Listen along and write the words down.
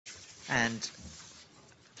And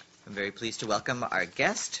I'm very pleased to welcome our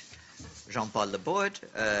guest, Jean-Paul Laborde,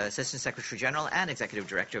 Assistant Secretary General and Executive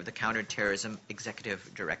Director of the Counter-Terrorism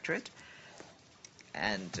Executive Directorate.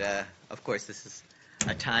 And, of course, this is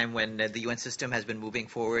a time when the UN system has been moving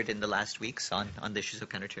forward in the last weeks on the issues of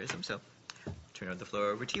counterterrorism. So I'll turn the floor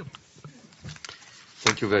over to you.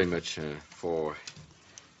 Thank you very much for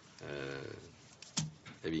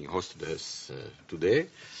having hosted us today.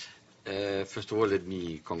 First of all, let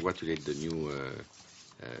me congratulate the new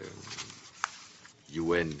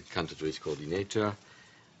UN Counter-Terrorism Coordinator,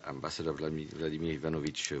 Ambassador Vladimir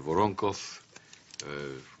Ivanovich Voronkov,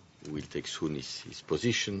 who will take soon his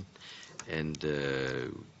position. And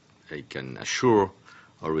I can assure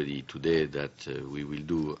already today that we will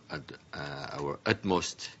do our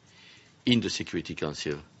utmost in the Security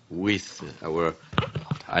Council with our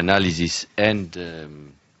analysis and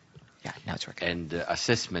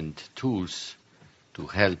assessment tools to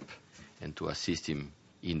help and to assist him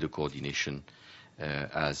in the coordination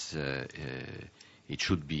as it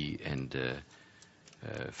should be, and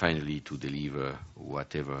finally to deliver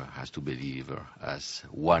whatever has to be delivered as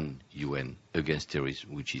one UN against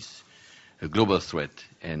terrorism, which is a global threat.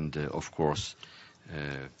 And of course,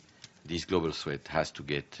 this global threat has to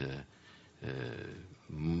get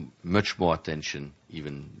much more attention.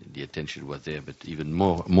 Even the attention was there, but even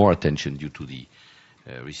more attention due to the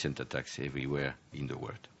recent attacks everywhere in the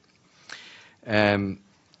world.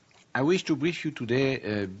 I wish to brief you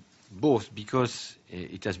today both because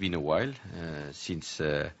it has been a while since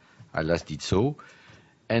I last did so,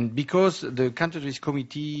 and because the Counter-Terrorism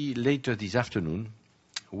Committee later this afternoon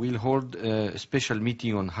will hold a special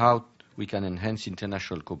meeting on how we can enhance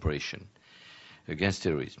international cooperation against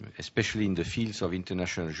terrorism, especially in the fields of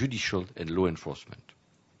international judicial and law enforcement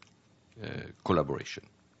collaboration.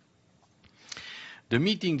 The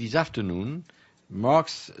meeting this afternoon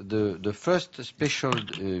marks the first special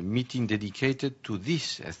meeting dedicated to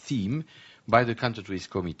this theme by the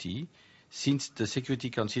Counter-Terrorism Committee since the Security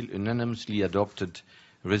Council unanimously adopted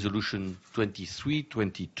Resolution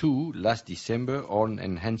 2322 last December on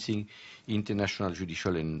enhancing international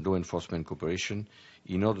judicial and law enforcement cooperation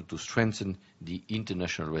in order to strengthen the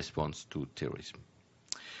international response to terrorism.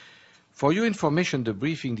 For your information, the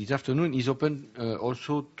briefing this afternoon is open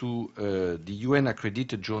also to the UN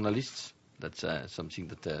accredited journalists. That's something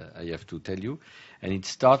that I have to tell you. And it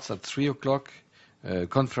starts at 3 o'clock,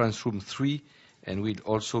 conference room 3, and will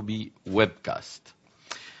also be webcast.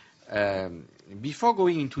 Before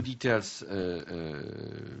going into details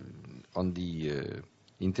on the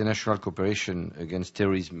international cooperation against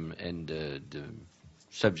terrorism and the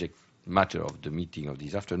subject matter of the meeting of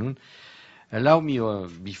this afternoon, allow me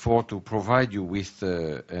before to provide you with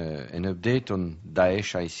an update on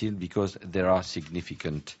Daesh ISIL, because there are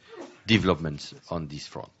significant developments on this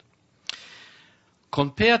front.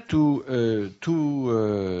 Compared to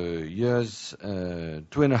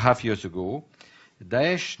 2.5 years ago,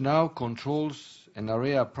 Daesh now controls an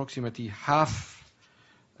area approximately half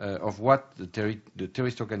of what the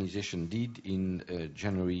terrorist organization did in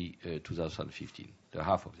January 2015, the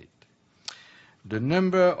half of it. The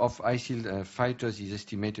number of ISIL fighters is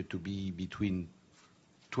estimated to be between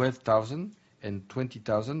 12,000 and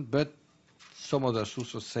 20,000, but some other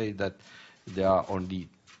sources say that there are only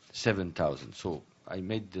 7,000. So I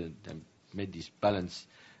made this balance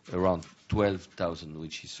around 12,000,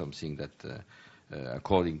 which is something that,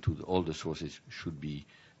 according to all the sources, should be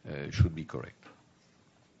correct.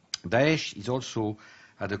 Daesh is also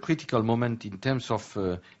at a critical moment in terms of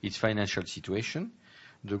its financial situation.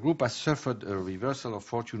 The group has suffered a reversal of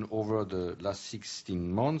fortune over the last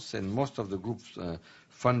 16 months, and most of the group's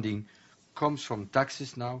funding comes from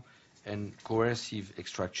taxes now and coercive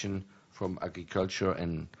extraction from agriculture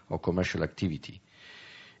and or commercial activity.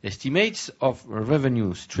 Estimates of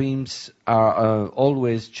revenue streams are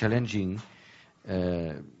always challenging,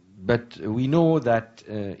 but we know that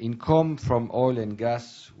income from oil and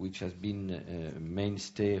gas, which has been a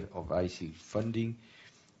mainstay of ISIL funding,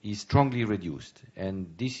 is strongly reduced.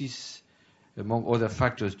 And this is, among other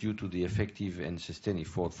factors, due to the effective and sustained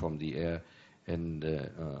effort from the air and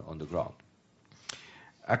on the ground.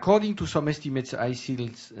 According to some estimates,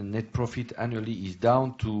 ISIL's net profit annually is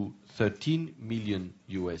down to $13 million.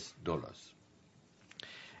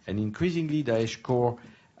 And increasingly, Daesh Core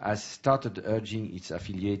has started urging its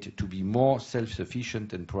affiliate to be more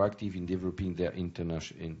self-sufficient and proactive in developing their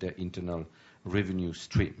internal revenue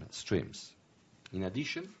streams. In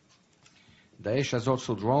addition, Daesh has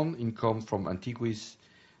also drawn income from antiquities,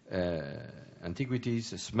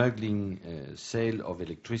 smuggling, sale of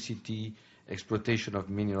electricity, exploitation of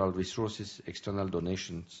mineral resources, external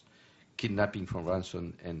donations, kidnapping from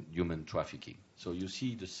ransom, and human trafficking. So you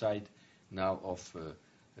see the side now of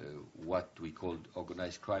what we call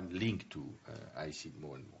organized crime linked to ISIL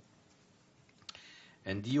more and more.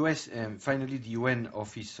 And the US, finally, the UN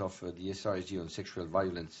Office of the SRSG on Sexual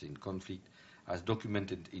Violence in Conflict has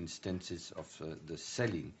documented instances of the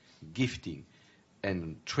selling, gifting,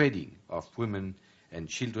 and trading of women and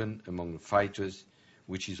children among fighters,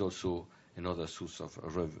 which is also another source of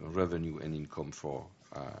revenue and income for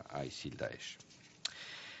ISIL-Daesh.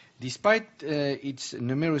 Despite its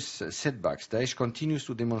numerous setbacks, Daesh continues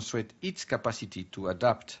to demonstrate its capacity to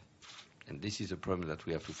adapt, and this is a problem that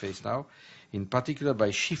we have to face now, in particular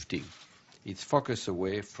by shifting its focus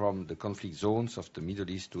away from the conflict zones of the Middle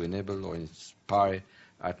East to enable or inspire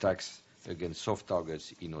attacks against soft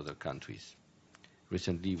targets in other countries.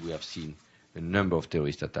 Recently, we have seen a number of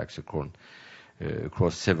terrorist attacks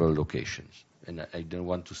across several locations. And I don't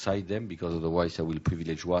want to cite them because otherwise I will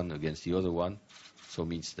privilege one against the other one. So it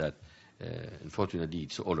means that, unfortunately,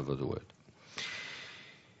 it's all over the world.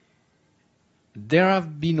 There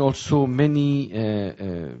have been also many,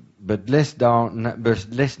 but less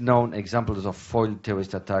known examples of foiled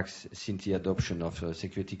terrorist attacks since the adoption of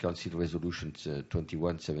Security Council Resolution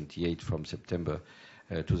 2178 from September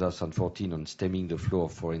 2014 on stemming the flow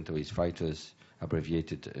of foreign terrorist fighters,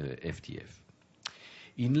 abbreviated FTF.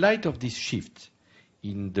 In light of this shift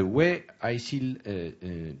in the way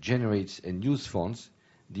ISIL generates and uses funds,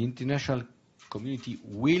 the international community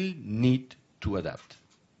will need to adapt.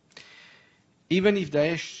 Even if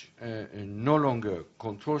Daesh no longer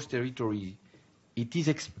controls territory,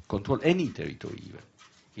 control any territory even,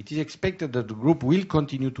 it is expected that the group will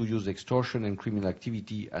continue to use extortion and criminal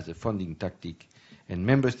activity as a funding tactic, and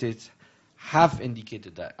member states have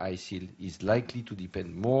indicated that ISIL is likely to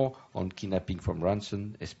depend more on kidnapping from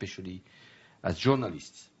ransom, especially as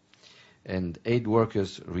journalists and aid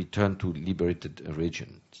workers return to liberated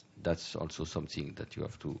regions. That's also something that you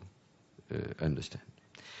have to understand.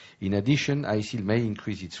 In addition, ISIL may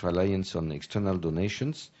increase its reliance on external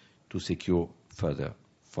donations to secure further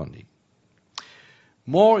funding.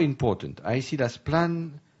 More important, ISIL has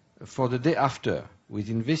planned for the day after with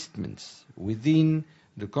investments within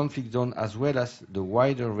the conflict zone as well as the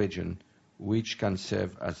wider region, which can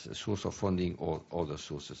serve as a source of funding or other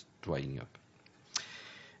sources drying up.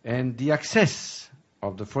 And the access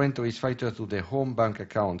of the foreign terrorist fighters to their home bank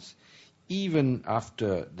accounts, even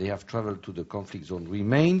after they have traveled to the conflict zone,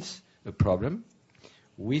 remains a problem,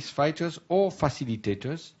 with fighters or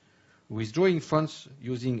facilitators withdrawing funds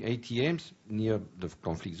using ATMs near the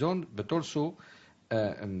conflict zone, but also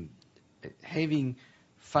having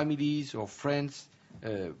families or friends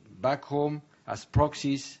back home as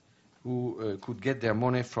proxies who could get their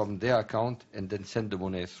money from their account and then send the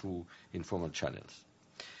money through informal channels.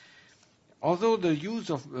 Although the use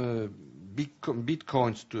of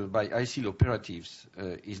bitcoins by ISIL operatives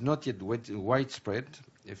is not yet widespread,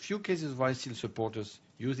 a few cases of ISIL supporters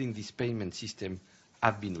using this payment system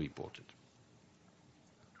have been reported.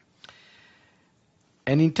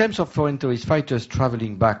 And in terms of foreign terrorist fighters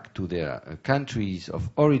traveling back to their countries of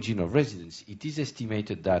origin or residence, it is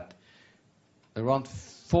estimated that around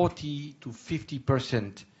 40 to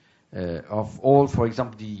 50% of all, for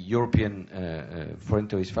example, the European foreign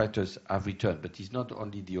terrorist fighters have returned. But it's not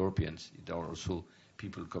only the Europeans, there are also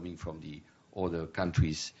people coming from the other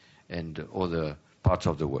countries and other parts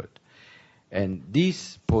of the world. And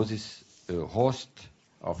this poses a host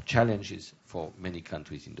of challenges for many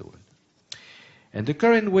countries in the world. And the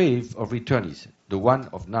current wave of returnees, the one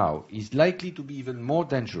of now, is likely to be even more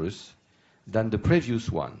dangerous than the previous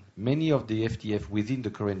one. Many of the FTF within the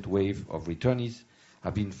current wave of returnees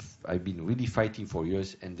have been really fighting for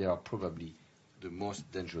years, and they are probably the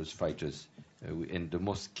most dangerous fighters and the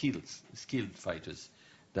most skilled fighters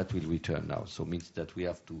that will return now. So it means that we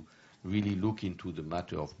have to really look into the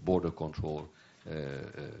matter of border control,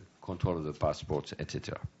 control of the passports,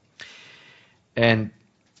 etc. And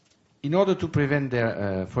in order to prevent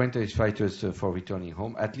their foreign terrorist fighters from returning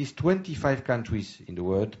home, at least 25 countries in the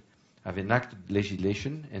world have enacted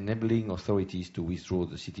legislation enabling authorities to withdraw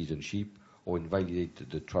the citizenship or invalidate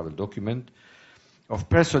the travel document of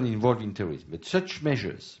persons involved in terrorism. But such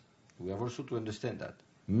measures, we have also to understand that,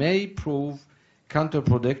 may prove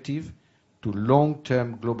counterproductive to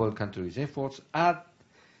long-term global counterterrorism efforts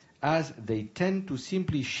as they tend to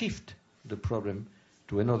simply shift the problem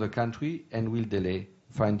to another country and will delay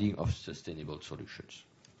finding of sustainable solutions.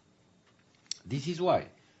 This is why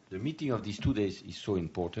the meeting of these 2 days is so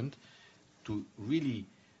important, to really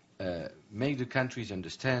make the countries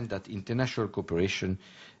understand that international cooperation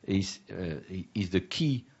is the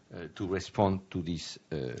key to respond to this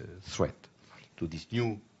threat, to this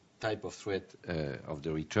new type of threat of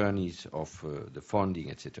the returnees, of the funding,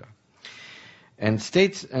 etc. And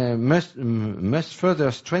states must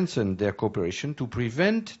further strengthen their cooperation to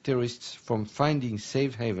prevent terrorists from finding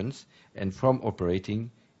safe havens and from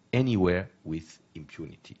operating anywhere with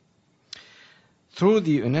impunity. Through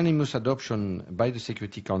the unanimous adoption by the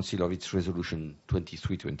Security Council of its Resolution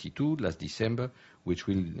 2322 last December, which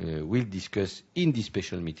we'll discuss in this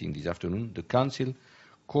special meeting this afternoon, the Council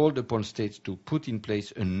called upon states to put in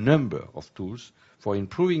place a number of tools for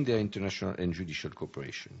improving their international and judicial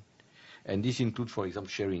cooperation. And this includes, for example,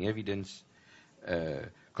 sharing evidence,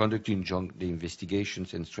 conducting joint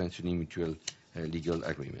investigations, and strengthening mutual legal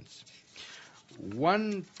agreements.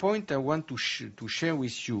 One point I want to share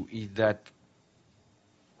with you is that,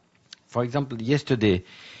 for example, yesterday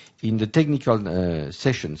in the technical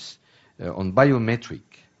sessions on biometrics,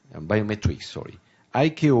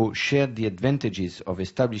 ICAO shared the advantages of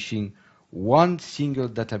establishing one single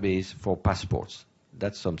database for passports.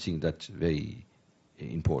 That's something that's very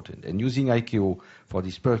important. And using ICAO for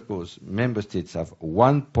this purpose, member states have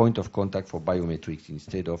one point of contact for biometrics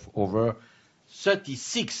instead of over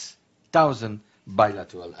 36,000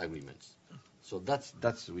 bilateral agreements. So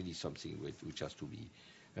that's really something which has to be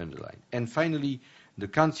underlined. And finally, the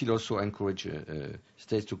Council also encouraged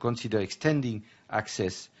states to consider extending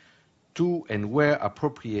access to and where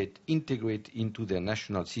appropriate integrate into their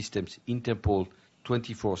national systems Interpol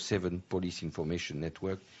 24/7 police information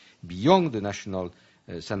network beyond the national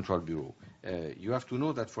Central Bureau. You have to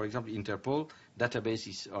know that, for example, Interpol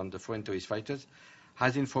databases on the foreign terrorist fighters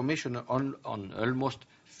has information on almost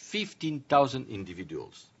 15,000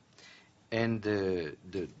 individuals. And the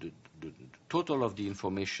total of the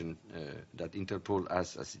information that Interpol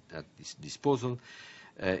has at its disposal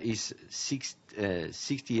is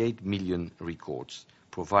 68 million records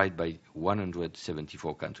provided by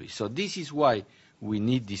 174 countries. So this is why we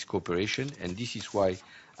need this cooperation, and this is why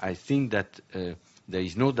I think that there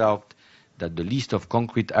is no doubt that the list of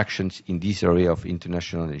concrete actions in this area of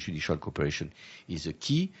international and judicial cooperation is a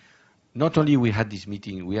key. Not only we have this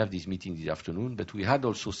meeting this afternoon, but we had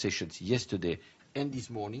also sessions yesterday and this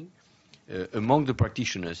morning among the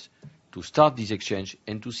practitioners to start this exchange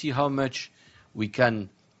and to see how much we can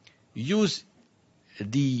use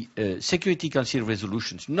the Security Council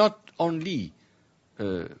resolutions, not only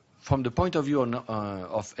from the point of view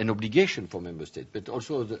of an obligation for member states, but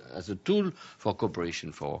also as a tool for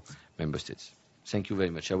cooperation for member states. Thank you very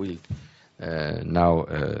much. I will now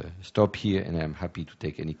stop here, and I'm happy to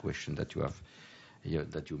take any question that you have,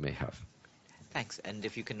 that you may have. Thanks. And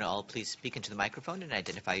if you can all please speak into the microphone and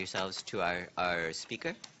identify yourselves to our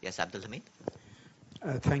speaker. Yes, Abdul Hamid.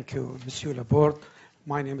 Thank you, Monsieur Laborde.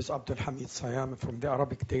 My name is Abdul Hamid Sayam from the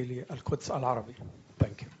Arabic daily Al-Quds Al-Arabi.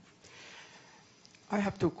 Thank you. I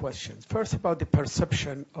have two questions. First, about the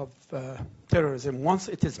perception of terrorism. Once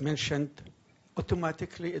it is mentioned,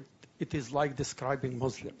 automatically it is like describing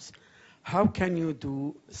Muslims. How can you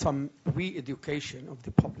do some re-education of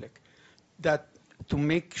the public that to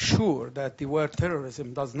make sure that the word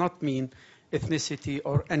terrorism does not mean ethnicity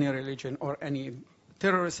or any religion or any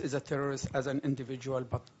terrorist is a terrorist as an individual,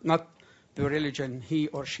 but not the religion he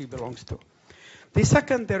or she belongs to. The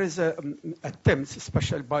second, there is attempts,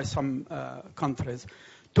 especially by some countries,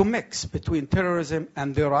 to mix between terrorism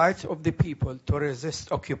and the rights of the people to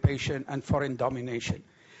resist occupation and foreign domination.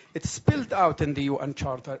 It's spelled out in the UN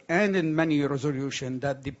Charter and in many resolutions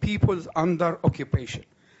that the peoples under occupation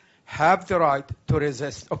have the right to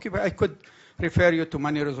resist occupation. I could refer you to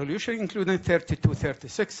many resolutions, including 32,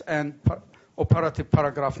 36, and operative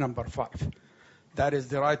paragraph number 5. That is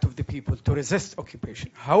the right of the people to resist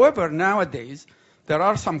occupation. However, nowadays, there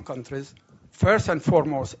are some countries, first and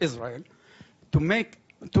foremost Israel, to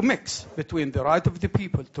mix between the right of the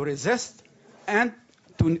people to resist and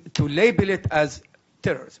to label it as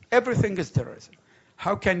terrorism. Everything is terrorism.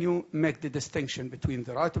 How can you make the distinction between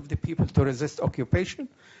the right of the people to resist occupation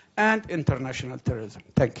and international terrorism?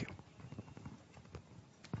 Thank you.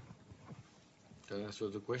 Can I answer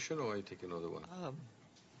the question, or I take another one? I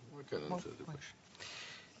can answer the question.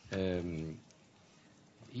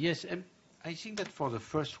 Yes, I think that for the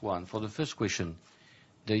first question,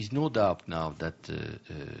 there is no doubt now that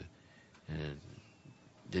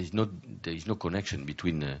there is no connection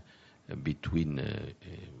between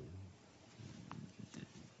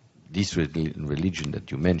this religion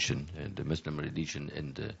that you mentioned, the Muslim religion,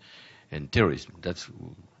 and terrorism. That's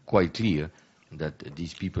quite clear that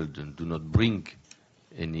these people do not bring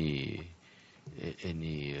any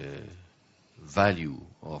value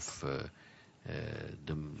of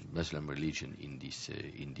the Muslim religion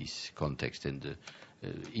in this context. And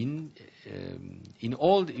in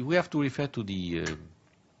all, we have to refer to the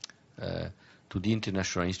to the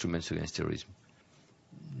international instruments against terrorism.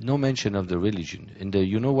 No mention of the religion. And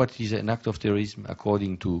you know what is an act of terrorism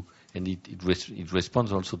according to, and it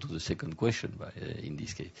responds also to the second question in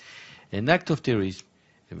this case. An act of terrorism,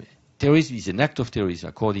 terrorism is an act of terrorism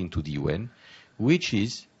according to the UN, which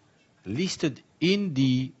is listed in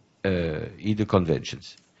the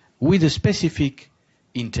conventions with a specific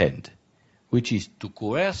intent, which is to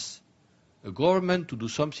coerce a government to do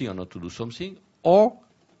something or not to do something, or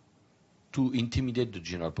to intimidate the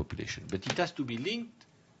general population. But it has to be linked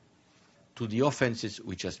to the offenses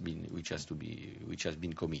which has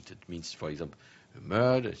been committed. Means, for example,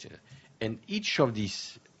 murder, and each of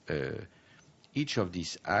these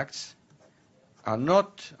acts are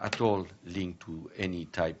not at all linked to any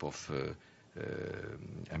type of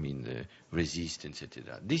resistance,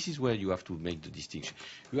 etc. This is where you have to make the distinction.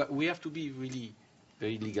 We have to be really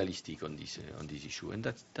very legalistic on this issue, and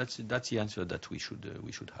that's the answer that we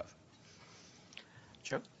should have.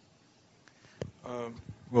 Joe?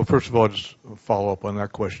 Well, first of all, just follow up on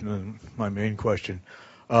that question and my main question.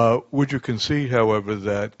 Would you concede, however,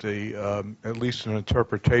 that at least an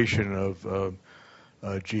interpretation of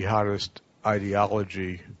jihadist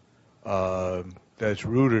ideology that's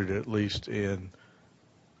rooted at least in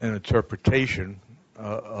an interpretation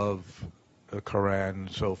of the Quran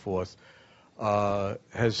and so forth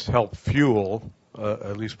has helped fuel,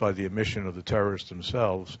 at least by the admission of the terrorists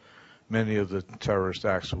themselves, many of the terrorist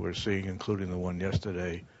acts that we're seeing, including the one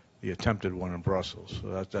yesterday, the attempted one in Brussels?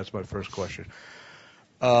 So that's my first question.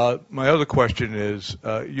 My other question is,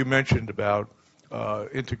 you mentioned about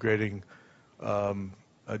integrating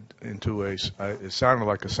into it sounded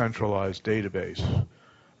like a centralized database.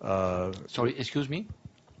 Sorry, excuse me?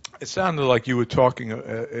 It sounded like you were talking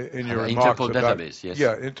in your remarks Interpol about database, yes.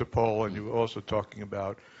 Yeah, Interpol, and you were also talking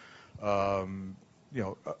about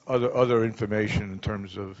other information in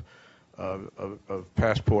terms of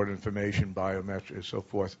passport information, biometrics, and so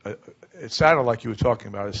forth. It sounded like you were talking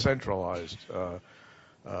about a centralized,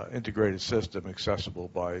 integrated system accessible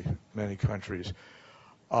by many countries.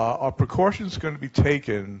 Are precautions going to be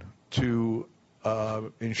taken to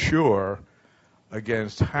ensure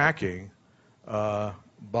against hacking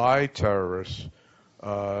by terrorists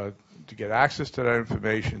to get access to that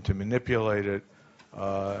information, to manipulate it,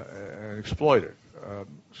 and exploit it?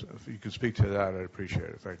 So if you could speak to that, I'd appreciate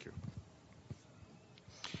it. Thank you.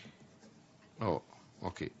 Oh,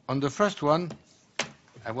 okay. On the first one,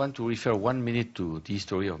 I want to refer 1 minute to the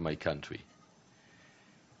history of my country.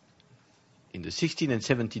 In the 16th and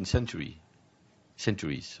 17th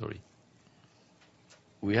centuries,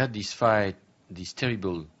 we had this fight, this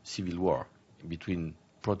terrible civil war between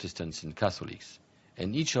Protestants and Catholics,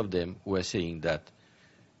 and each of them were saying that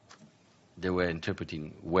they were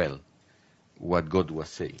interpreting well what God was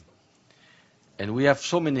saying. And we have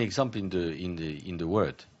so many examples in the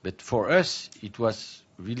world, but for us it was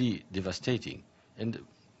really devastating. And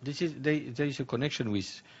there is a connection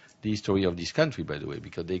with the history of this country, by the way,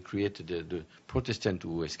 because they created the Protestant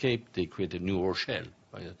who escaped. They created New Rochelle,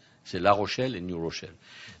 c'est La Rochelle and New Rochelle.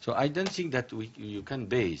 So I don't think that you can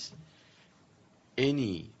base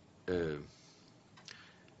any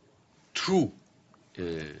true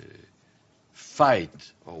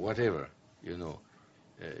fight or whatever,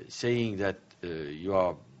 saying that you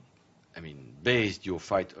are, based your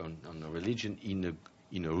fight on a religion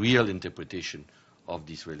in a real interpretation of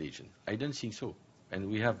this religion. I don't think so, and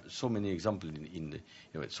we have so many examples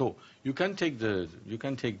So you can take the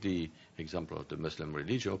example of the Muslim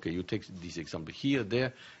religion. Okay, you take this example here,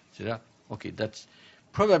 there, etc. Okay, that's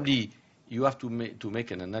probably you have to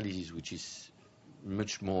make an analysis which is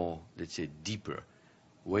much more, let's say, deeper,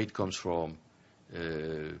 where it comes from,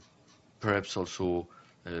 perhaps also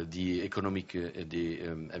the economic,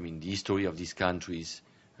 the history of these countries,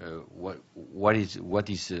 what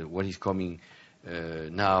is coming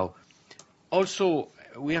now. Also,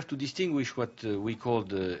 we have to distinguish what we call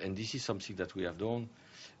and this is something that we have done,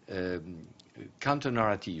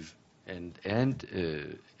 counter-narrative, and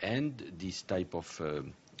this type of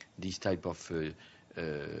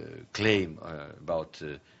claim about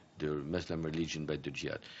the Muslim religion by the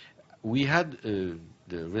jihad. We had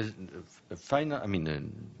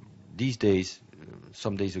these days,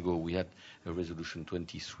 some days ago, we had a resolution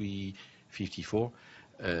 2354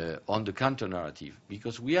 on the counter-narrative,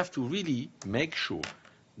 because we have to really make sure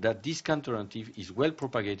that this counter-narrative is well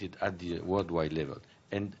propagated at the worldwide level,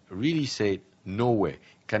 and really say, no way,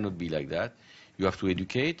 cannot be like that. You have to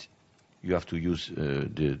educate. You have to use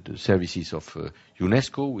the services of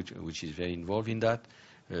UNESCO, which is very involved in that,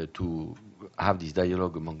 to have this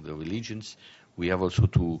dialogue among the religions. We have also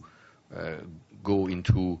to go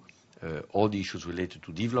into all the issues related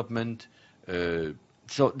to development.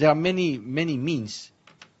 So there are many means.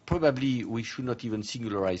 Probably we should not even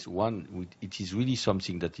singularize one. It is really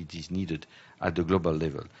something that it is needed at the global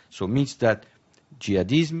level. So it means that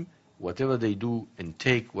jihadism, whatever they do and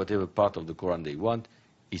take whatever part of the Quran they want,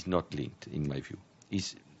 is not linked, in my view.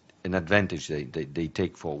 It's an advantage they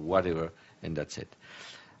take for whatever, and that's it.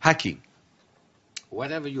 Hacking.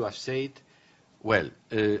 Whatever you have said, well,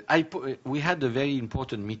 we had a very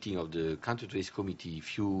important meeting of the Counter-Terrorism Committee a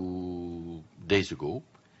few days ago,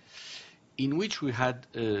 in which we had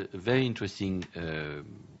a very interesting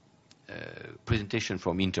presentation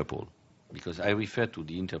from Interpol, because I refer to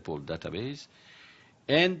the Interpol database,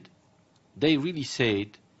 and they really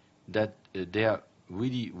said that they are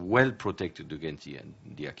really well protected against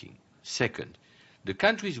the hacking. Second, the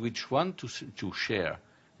countries which want to share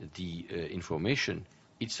the information,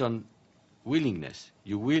 it's on willingness.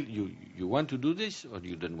 You want to do this or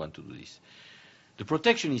you don't want to do this. The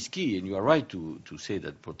protection is key, and you are right to say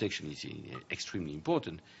that protection is extremely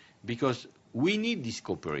important, because we need this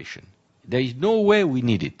cooperation. There is no way we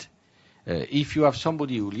need it. If you have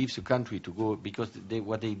somebody who leaves the country to go, because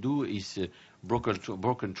what they do is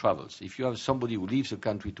broken travels. If you have somebody who leaves the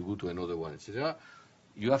country to go to another one, etc.,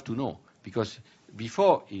 you have to know, because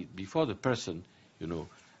before the person,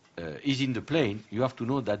 is in the plane, you have to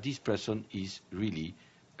know that this person is really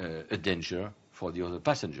a danger for the other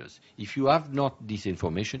passengers. If you have not this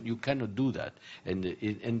information, you cannot do that.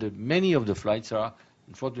 And many of the flights are,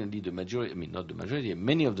 unfortunately, the majority, not the majority,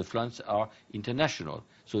 many of the flights are international.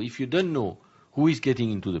 So if you don't know who is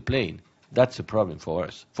getting into the plane, that's a problem for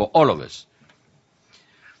us, for all of us.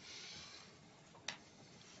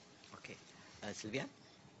 Okay. Sylvia?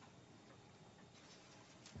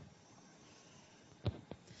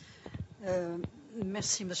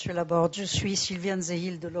 Merci, Monsieur Laborde. Je suis Sylviane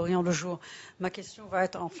Zehil de L'Orient le Jour. Ma question va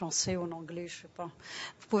être en français ou en anglais, je ne sais pas.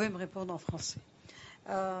 Vous pouvez me répondre en français.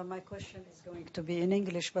 My question is going to be in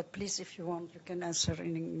English, but please, if you want, you can answer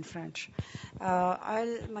in French.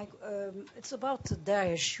 It's about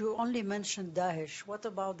Daesh. You only mentioned Daesh. What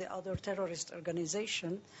about the other terrorist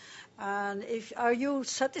organization? And are you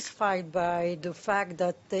satisfied by the fact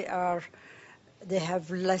that they have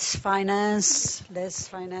less finance,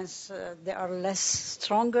 they are less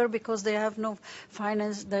stronger because they have no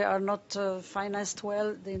finance, they are not financed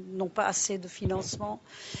well, they n'ont pas assez de financement.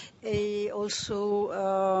 And also,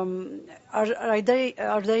 are they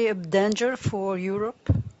a danger for Europe?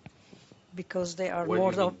 Because they are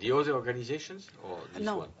more of the other organizations or this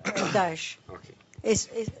no, one? Daesh. Okay.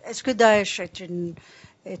 Est-ce que Daesh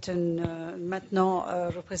maintenant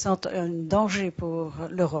représente un danger pour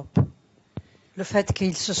l'Europe? Le fait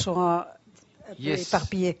qu'ils se sont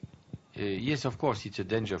éparpillés. Yes, of course, it's a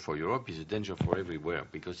danger for Europe. It's a danger for everywhere,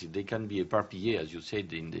 because they can be éparpillés, as you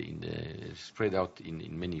said, spread out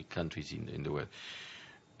in many countries in the world.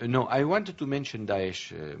 No, I wanted to mention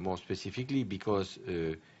Daesh more specifically because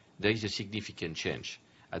there is a significant change.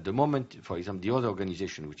 At the moment, for example, the other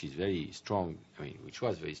organization which is very strong, which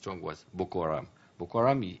was very strong, was Boko Haram. Boko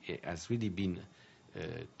Haram has really been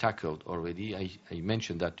tackled already. I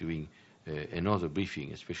mentioned that during another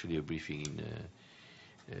briefing, especially a briefing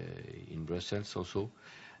in Brussels also.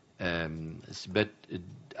 But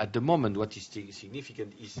at the moment, what is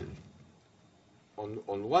significant is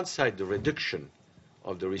on one side the reduction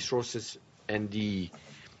of the resources and the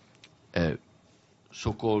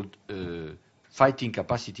so-called fighting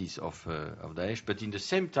capacities of Daesh, but in the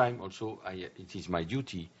same time also it is my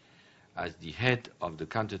duty as the head of the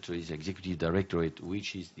Counter-Terrorism Executive Directorate,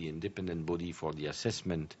 which is the independent body for the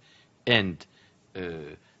assessment and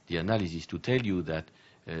the analysis, to tell you that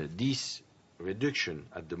this reduction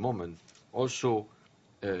at the moment also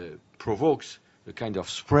provokes a kind of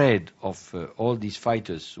spread of all these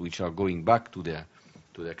fighters which are going back to their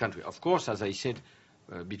country. Of course, as I said,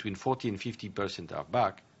 between 40 and 50% are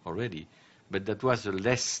back already, but that was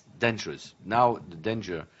less dangerous. Now the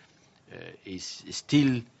danger is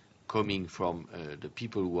still coming from the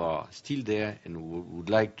people who are still there and who would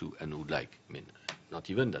like, not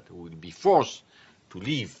even that, who will be forced to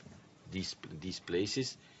leave these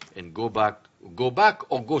places and go back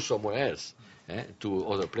or go somewhere else, to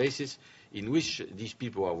other places in which these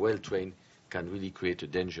people are well trained, can really create a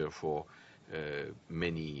danger for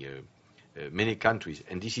many countries.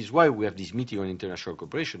 And this is why we have this meeting on international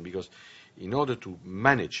cooperation, because in order to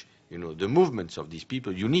manage the movements of these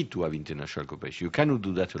people, you need to have international cooperation. You cannot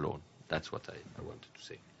do that alone. That's what I wanted to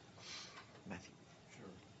say. Matthew.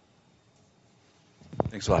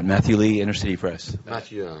 Thanks a lot. Matthew Lee, Intercity Press.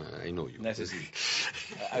 Matthew, I know you. Nice to see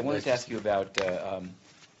you. I wanted to ask you about,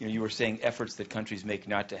 you were saying efforts that countries make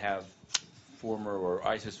not to have former or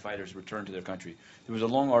ISIS fighters return to their country. There was a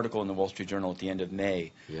long article in the Wall Street Journal at the end of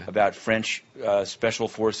May about French special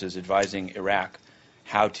forces advising Iraq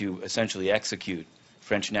how to essentially execute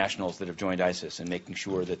French nationals that have joined ISIS and making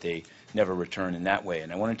sure that they never return in that way.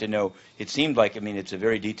 And I wanted to know, it seemed like, I mean, it's a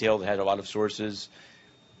very detailed, it had a lot of sources.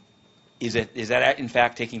 Is that in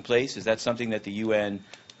fact taking place? Is that something that the UN,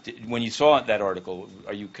 when you saw that article,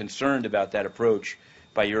 are you concerned about that approach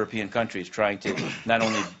by European countries trying to not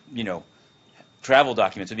only, travel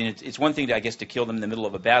documents? I mean, it's one thing, I guess, to kill them in the middle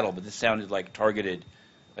of a battle, but this sounded like targeted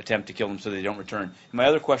attempt to kill them so they don't return. And my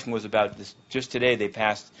other question was about this. Just today they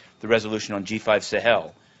passed the resolution on G5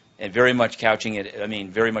 Sahel, and very much couching it,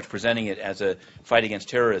 very much presenting it as a fight against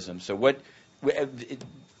terrorism. So what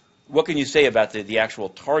can you say about the actual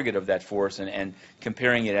target of that force and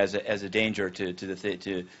comparing it as a danger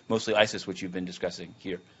to mostly ISIS, which you've been discussing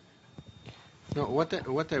here? No,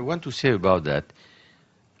 what I want to say about that,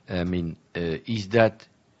 is that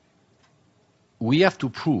we have to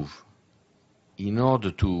prove, in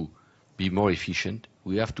order to be more efficient,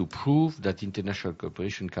 we have to prove that international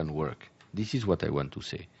cooperation can work. This is what I want to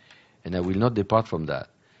say. And I will not depart from that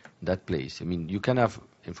place. I mean, you can have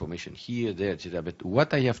information here, there, etc. But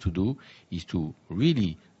what I have to do is to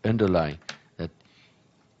really underline that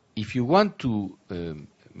if you want to,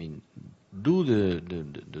 do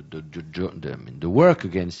the work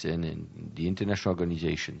against the international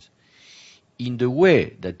organizations in the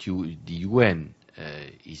way that the UN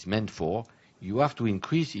is meant for, you have to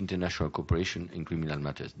increase international cooperation in criminal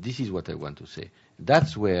matters. This is what I want to say.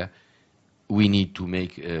 That's where we need to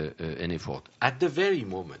make an effort. At the very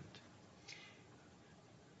moment,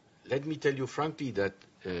 let me tell you frankly that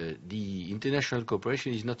the international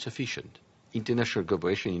cooperation is not sufficient. International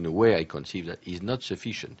cooperation, in a way I conceive that, is not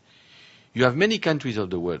sufficient. You have many countries of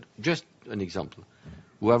the world, just an example,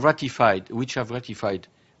 which have ratified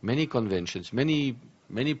many conventions, many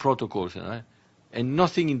protocols, and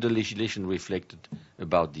nothing in the legislation reflected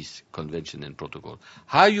about this convention and protocol.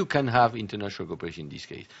 How you can have international cooperation in this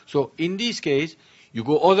case? So in this case, you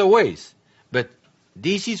go other ways. But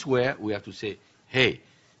this is where we have to say, hey,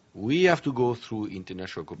 we have to go through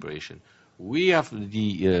international cooperation. We have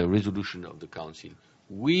the resolution of the Council.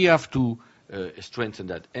 We have to strengthen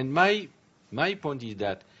that. And my point is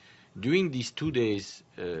that during these 2 days,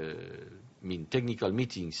 technical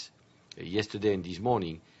meetings, yesterday and this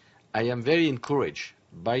morning, I am very encouraged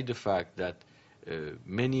by the fact that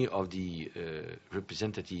many of the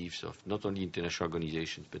representatives of not only international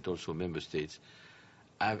organizations but also member states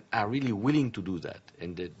are really willing to do that.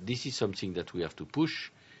 And that this is something that we have to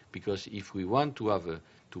push, because if we want to have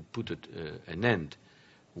to put an end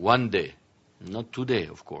one day, not today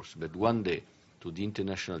of course, but one day, to the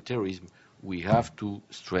international terrorism, we have to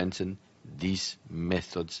strengthen these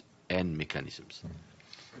methods and mechanisms.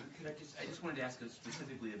 I just wanted to ask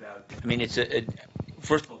specifically about. I mean,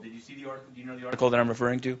 first of all, did you see the article? Do you know the article that I'm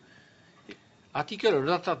referring to? Article or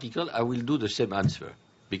not article, I will do the same answer,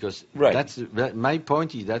 because right. My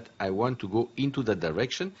point is that I want to go into that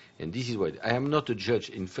direction, and this is why I am not a judge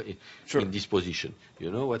in this position.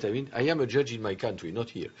 You know what I mean? I am a judge in my country,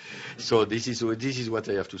 not here. So this is what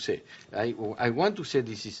I have to say. I want to say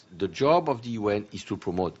this is the job of the UN is to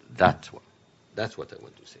promote that one. That's what I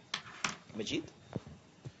want to say. Majid?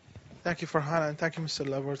 Thank you, Farhan, and thank you, Mr.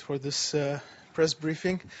 Laborde, for this press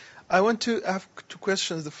briefing. I want to have two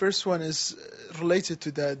questions. The first one is related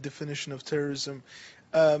to the definition of terrorism.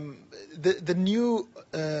 The new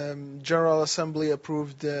General Assembly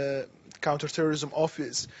approved Counter-Terrorism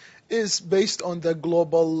Office is based on the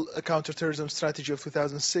global counterterrorism strategy of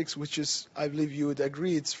 2006, which is, I believe you would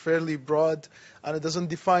agree, it's fairly broad and it doesn't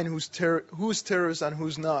define who's terrorist and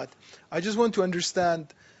who's not. I just want to understand,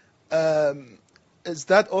 is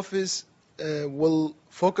that office will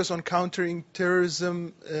focus on countering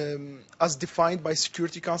terrorism as defined by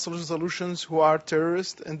Security Council resolutions who are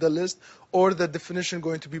terrorists in the list, or the definition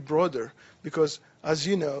going to be broader? Because, as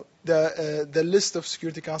you know, the list of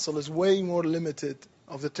Security Council is way more limited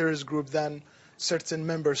of the terrorist group than certain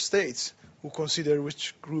member states who consider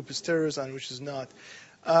which group is terrorist and which is not.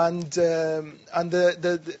 And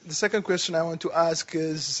the second question I want to ask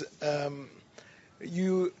is,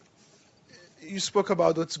 you spoke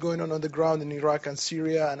about what's going on the ground in Iraq and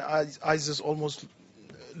Syria, and ISIS almost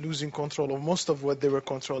losing control of most of what they were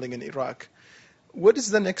controlling in Iraq. What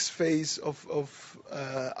is the next phase of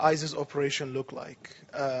ISIS operation look like?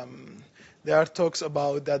 There are talks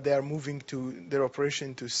about that they are moving to their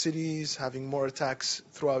operation to cities, having more attacks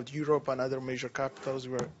throughout Europe and other major capitals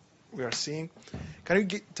where we are seeing. Can you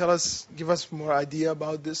give us more idea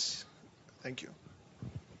about this? Thank you.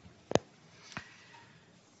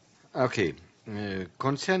 Okay.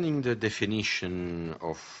 Concerning the definition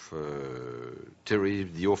of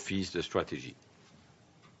terrorism, the office, the strategy,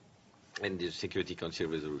 and the Security Council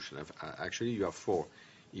resolution, actually you have 4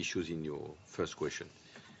 issues in your first question.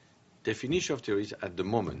 Definition of terrorism at the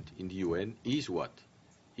moment in the UN is what?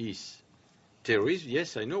 Is terrorism,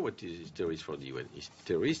 yes, I know what is terrorism for the UN.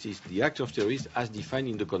 Terrorist is the act of terrorism as defined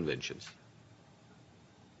in the conventions.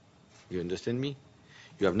 You understand me?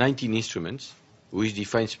 You have 19 instruments which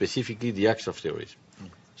define specifically the acts of terrorism.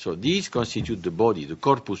 So these constitute the body, the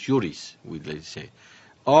corpus juris, let's say,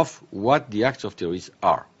 of what the acts of terrorism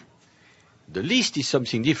are. The list is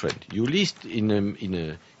something different. You list in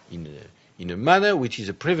a manner which is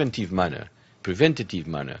a preventative manner. Preventative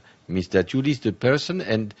manner means that you list the person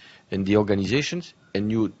and the organizations,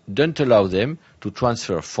 and you don't allow them to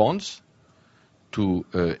transfer funds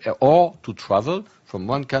or to travel from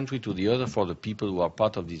one country to the other for the people who are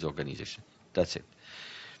part of this organization. That's it.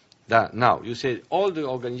 Now, you say all the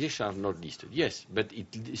organizations are not listed. Yes, but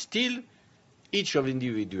still each of the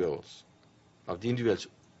individuals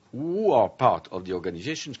who are part of the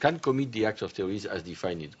organizations can commit the acts of terrorism as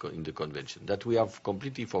defined in the convention. That we have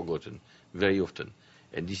completely forgotten very often.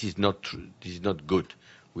 And this is not true. This is not good.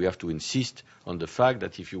 We have to insist on the fact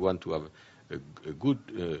that if you want to have a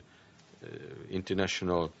good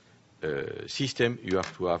international system, you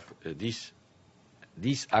have to have these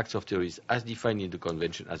acts of terrorism as defined in the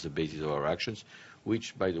convention as the basis of our actions,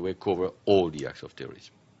 which, by the way, cover all the acts of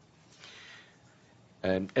terrorism.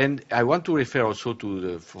 And I want to refer also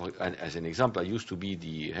to, as an example, I used to be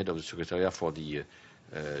the head of the Secretariat for the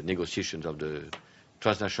negotiations of the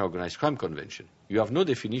Transnational Organized Crime Convention. You have no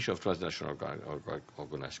definition of transnational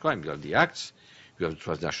organized crime. You have the acts, you have the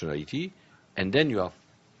transnationality, and then you have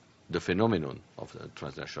the phenomenon of the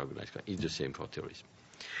transnational organized crime. It's the same for terrorism.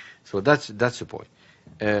 So that's the point.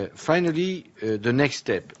 Finally, the next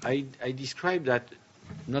step. I describe that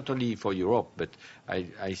not only for Europe, but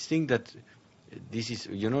I think that this is,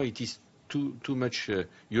 it is too much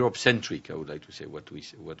Europe-centric, I would like to say, what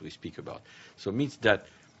we speak about. So it means that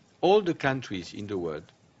all the countries in the world,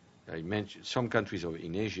 I mentioned some countries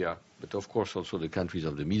in Asia, but of course also the countries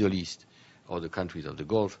of the Middle East or the countries of the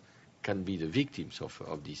Gulf, can be the victims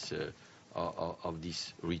of these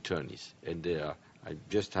returnees. And I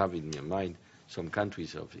just have in my mind some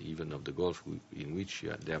countries even of the Gulf in which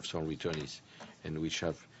they have some returnees and which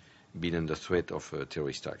have been under threat of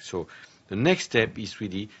terrorist attacks. So the next step is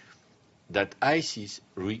really that ISIS,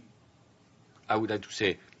 I would like to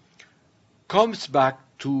say, comes back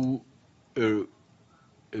to a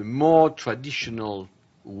more traditional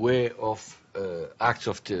way of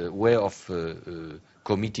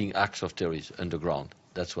committing acts of terrorism underground.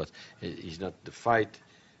 That's what is not the fight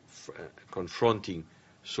confronting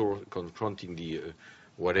the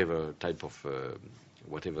whatever type of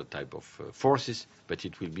forces, but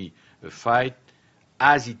it will be a fight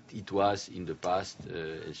as it was in the past,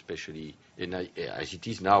 especially as it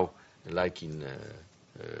is now, like in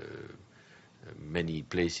many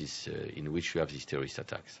places in which you have these terrorist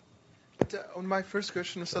attacks. On my first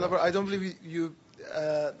question, Mr. Laborde, I don't believe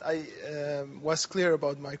I was clear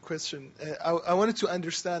about my question. I wanted to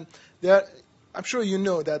understand that I'm sure you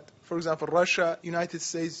know that, for example, Russia, United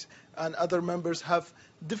States, and other members have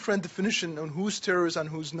different definition on who's terrorist and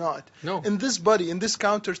who's not. No. In this body, in this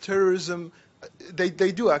counter-terrorism, they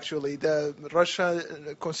do actually. Russia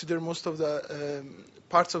consider most of the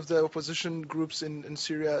parts of the opposition groups in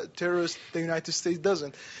Syria terrorists. The United States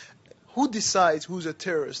doesn't. Who decides who's a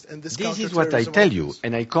terrorist in this counter-terrorism? This is what I tell you,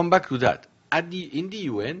 and I come back to that. In the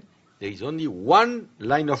UN, there is only one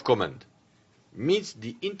line of command. Means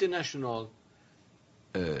the international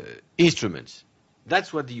instruments.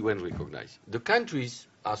 That's what the UN recognizes. The countries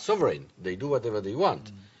are sovereign. They do whatever they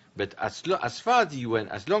want. But as far as the UN,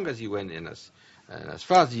 as long as the UN and as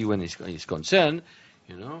far as the UN is concerned,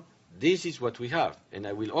 this is what we have. And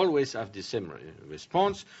I will always have the same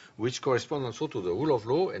response, which corresponds also to the rule of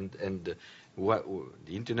law and the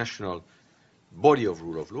international body of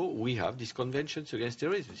rule of law. We have these conventions against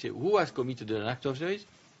terrorism. Say, who has committed an act of terrorism?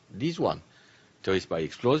 This one. Terrorist by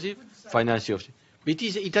explosive, financing of...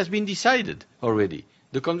 It has been decided already.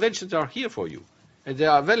 The conventions are here for you, and they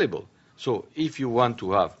are available. So if you want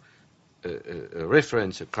to have a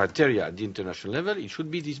reference, a criteria at the international level, it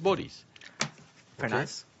should be these bodies. Very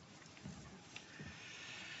nice.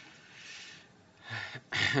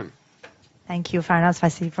 Thank you, Farnaz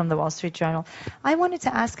Fassi from the Wall Street Journal. I wanted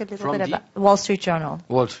to ask a little bit about Wall Street Journal.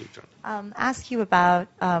 Wall Street Journal. Ask you about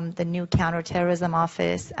the new Counter-Terrorism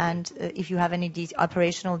office and if you have any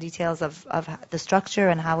operational details of the structure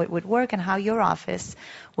and how it would work and how your office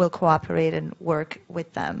will cooperate and work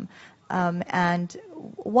with them. And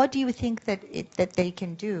what do you think that they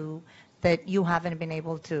can do that you haven't been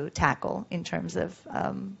able to tackle in terms of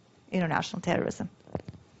international terrorism?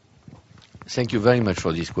 Thank you very much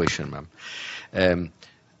for this question, ma'am.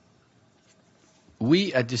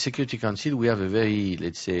 We at the Security Council, we have a very,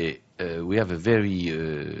 let's say, clear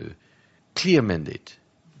mandate,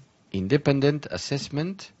 independent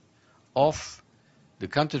assessment of the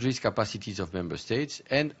counter-terrorist capacities of member states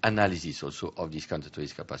and analysis also of this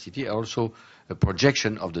counter-terrorist capacity, also a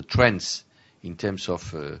projection of the trends in terms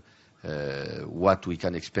of what we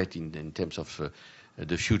can expect in terms of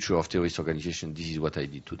the future of terrorist organization. This is what I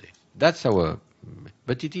did today. That's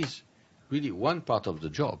but it is really one part of the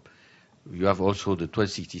job. You have also the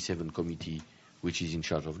 1267 committee, which is in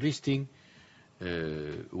charge of listing.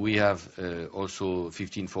 We have also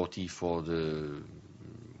 1540 for the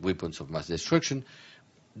weapons of mass destruction,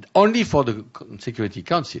 only for the Security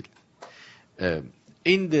Council.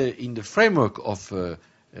 In the framework of the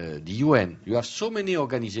UN, you have so many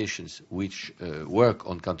organizations which work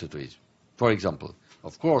on counterterrorism. For example,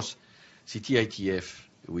 of course, CTITF,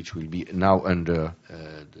 which will be now under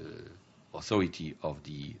the authority of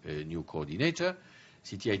the new coordinator.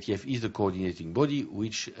 CTITF is the coordinating body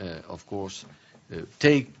which, of course,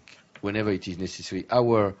 take, whenever it is necessary,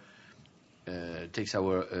 takes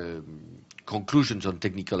our conclusions on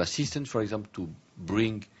technical assistance, for example, to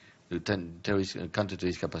bring the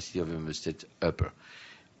counter-terrorist capacity of member states upper.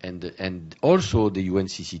 And also the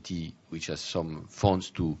UNCCT, which has some funds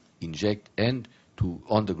to inject and to,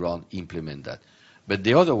 on the ground, implement that. But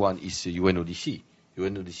the other one is UNODC.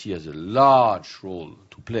 UNODC has a large role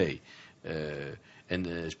to play, and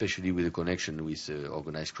especially with the connection with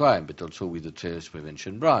organized crime, but also with the terrorist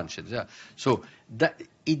prevention branch. Etc. So that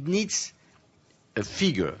it needs a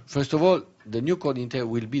figure. First of all, the new coordinator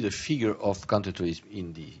will be the figure of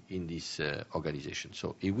counterterrorism in this organization.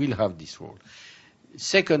 So he will have this role.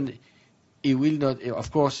 Second, he will not.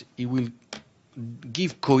 Of course, he will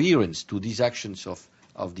give coherence to these actions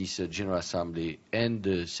of this General Assembly and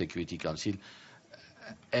the Security Council,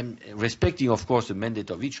 and respecting, of course, the mandate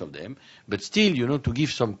of each of them, but still, to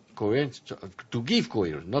give some coherence, to give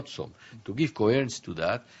coherence, not some, to give coherence to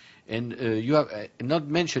that. And you have not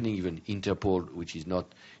mentioning even Interpol, which is not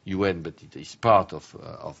UN, but it is part of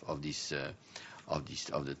the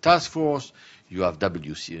task force. You have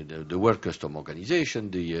WC, the World Customs Organization,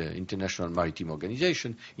 the International Maritime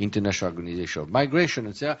Organization, International Organization of Migration,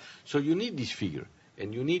 etc. So you need this figure,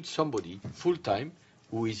 and you need somebody full-time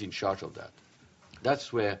who is in charge of that.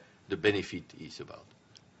 That's where the benefit is about.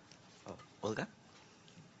 Olga?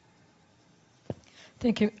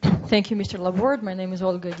 Thank you. Thank you, Mr. Laborde. My name is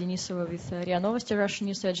Olga Denisova with RIA Novosti, Russian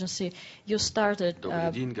news agency. You started...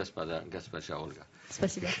 Добрый день, госпожа Olga.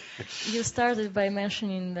 Спасибо. You started by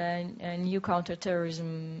mentioning the new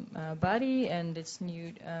counter-terrorism body and its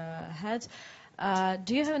new head.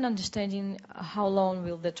 Do you have an understanding how long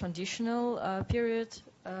will the transitional period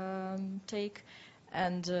take,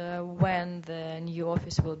 and when the new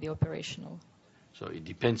office will be operational? So it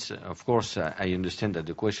depends. Of course, I understand that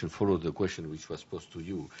the question followed the question which was posed to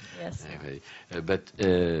you. Yes. But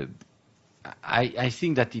I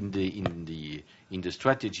think that in the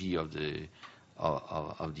strategy of the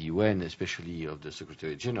UN, especially of the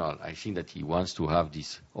Secretary General, I think that he wants to have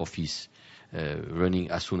this office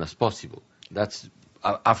running as soon as possible. That's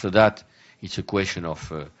after that, it's a question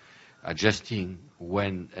of adjusting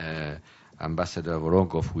when Ambassador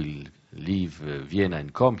Voronkov will leave Vienna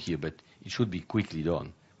and come here, but it should be quickly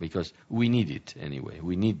done because we need it anyway.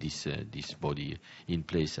 We need this body in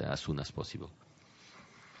place as soon as possible.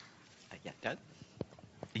 Yeah, Doug?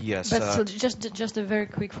 Yes. But still, just a very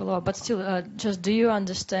quick follow-up. But still, just do you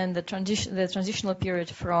understand the transitional period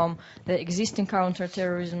from the existing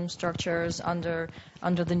counter-terrorism structures under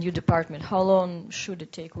the new department? How long should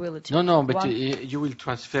it take? Will it take? No, but you will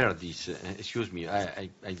transfer this. Excuse me, I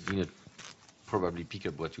did not probably pick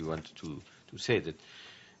up what you wanted to say. That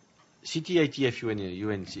CTITF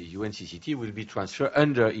UNCCT will be transferred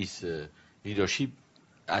under his leadership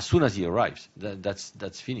as soon as he arrives.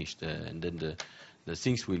 That's finished, and then the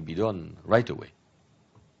things will be done right away.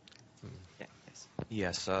 Yeah, yes.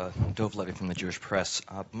 Yes, Dov Levy from the Jewish Press.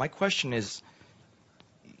 My question is,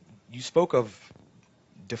 you spoke of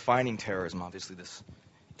defining terrorism. Obviously, this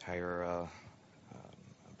entire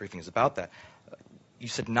briefing is about that. You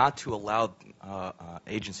said not to allow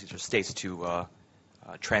agencies or states to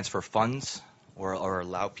transfer funds or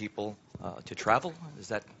allow people to travel. Is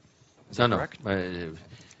that correct? No.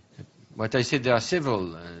 What I said, there are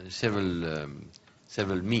several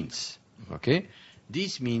means. Okay,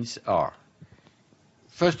 these means are,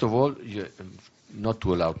 first of all, not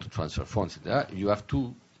to allow to transfer funds. You have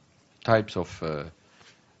two types of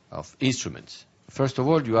instruments. First of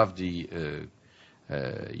all, you have the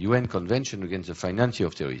UN Convention Against the Financing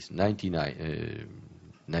of Terrorism,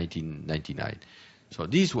 1999. So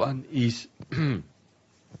this one is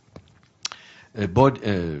a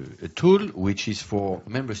tool which is for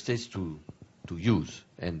member states to use,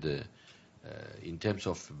 and in terms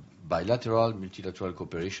of bilateral, multilateral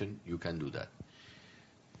cooperation, you can do that.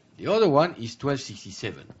 The other one is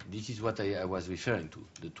 1267. This is what I was referring to.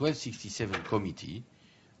 The 1267 committee,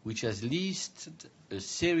 which has listed a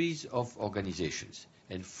series of organizations.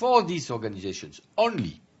 And for these organizations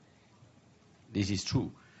only, this is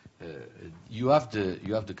true, you have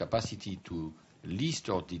the capacity to list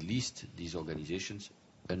or delist these organizations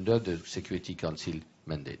under the Security Council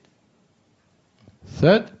mandate.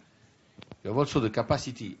 Third, you have also the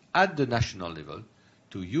capacity at the national level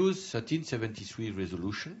to use 1373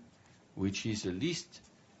 resolution, which is a list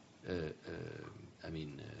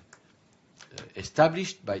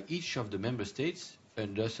established by each of the member states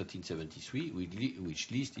under 1373,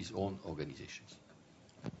 which lists its own organizations.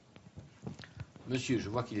 Monsieur, je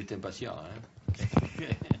vois qu'il est impatient. Hein?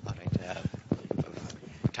 All right.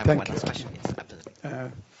 Time for Thank one you. last question. Yes, absolutely.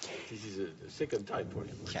 This is the second time for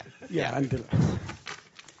you. Yeah. And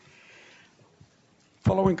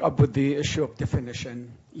following up with the issue of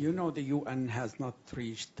definition, you know the UN has not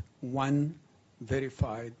reached one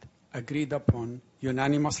verified, agreed upon,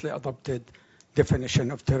 unanimously adopted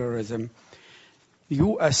definition of terrorism.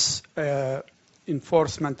 U.S.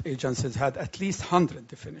 enforcement agencies had at least 100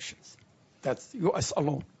 definitions. That's U.S.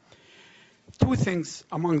 alone. Two things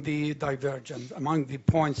among the divergence, among the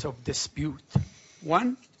points of dispute.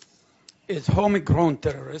 One is homegrown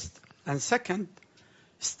terrorist, and second,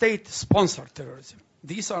 state-sponsored terrorism.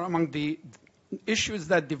 These are among the issues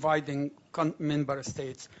that dividing member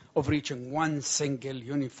states of reaching one single,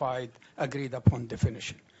 unified, agreed-upon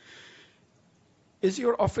definition. Is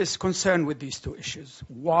your office concerned with these two issues?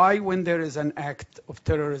 Why, when there is an act of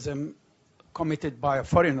terrorism committed by a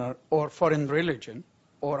foreigner or foreign religion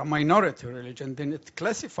or a minority religion, then it's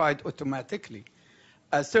classified automatically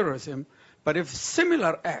as terrorism, but if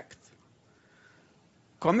similar act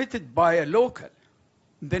committed by a local,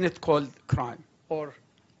 then it's called crime or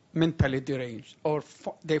mentally deranged, or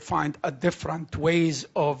they find a different ways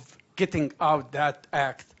of getting out that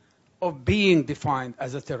act of being defined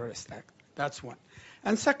as a terrorist act. That's one.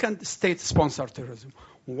 And second, state-sponsored terrorism.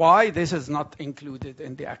 Why this is not included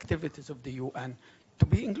in the activities of the UN?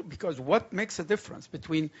 Because what makes a difference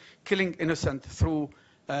between killing innocent through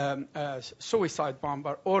a suicide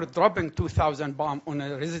bomber or dropping 2,000 bombs on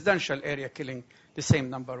a residential area, killing the same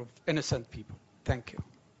number of innocent people? Thank you.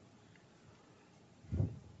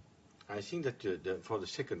 I think that for the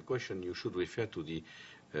second question, you should refer to the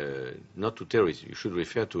not to terrorism. You should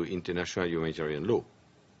refer to international humanitarian law.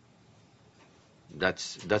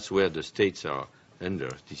 That's where the states are under.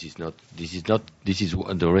 This is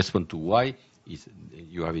the response to why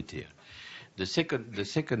you have it here. The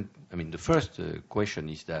first question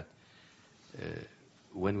is that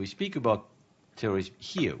when we speak about terrorism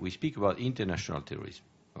here, we speak about international terrorism.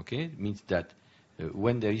 Okay, it means that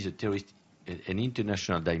when there is an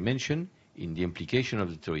international dimension in the implication of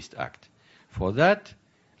the terrorist act. For that,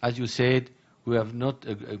 as you said, we have not.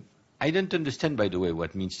 I don't understand, by the way,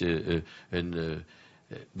 what means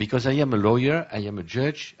because I am a lawyer, I am a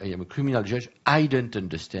judge, I am a criminal judge. I don't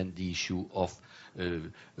understand the issue of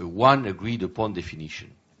one agreed upon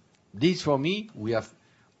definition. This, for me, we have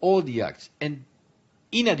all the acts, and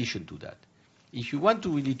in addition to that, if you want to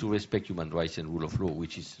really to respect human rights and rule of law,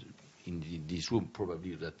 which is in this room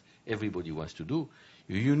probably that everybody wants to do,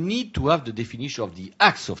 you need to have the definition of the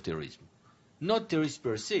acts of terrorism. Not terrorists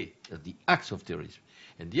per se, the acts of terrorism.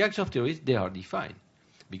 And the acts of terrorism, they are defined.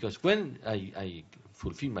 Because when I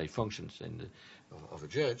fulfill my functions of a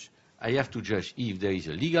judge, I have to judge if there is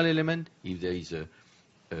a legal element, if there is a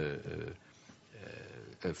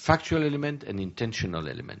factual element, an intentional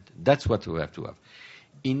element. That's what we have to have.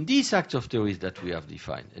 In these acts of terrorism that we have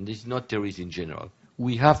defined, and this is not terrorism in general,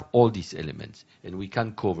 we have all these elements, and we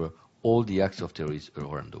can cover all the acts of terrorism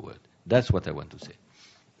around the world. That's what I want to say.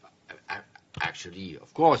 Actually,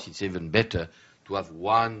 of course, it's even better to have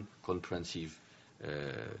one comprehensive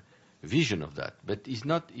vision of that. But it's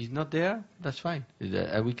not there. That's fine.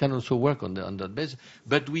 We can also work on that basis.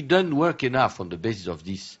 But we don't work enough on the basis of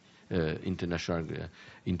these international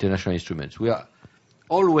instruments. We are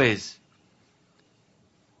always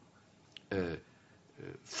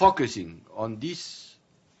focusing on this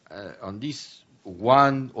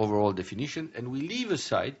one overall definition, and we leave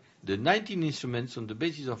aside the 19 instruments on the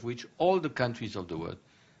basis of which all the countries of the world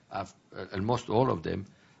have, almost all of them,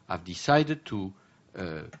 have decided to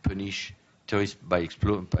punish terrorists by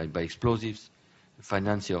explosives,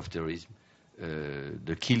 financing of terrorism,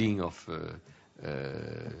 the killing of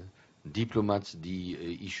diplomats,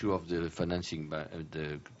 the issue of the financing by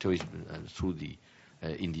the terrorism through the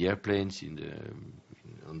in the airplanes,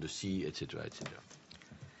 on the sea, etc., etc.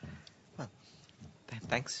 Well,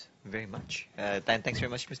 thanks very much. Thanks very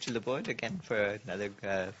much, Mr. Laborde, again for another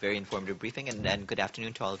very informative briefing, and good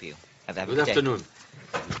afternoon to all of you. Have a Good good day. afternoon.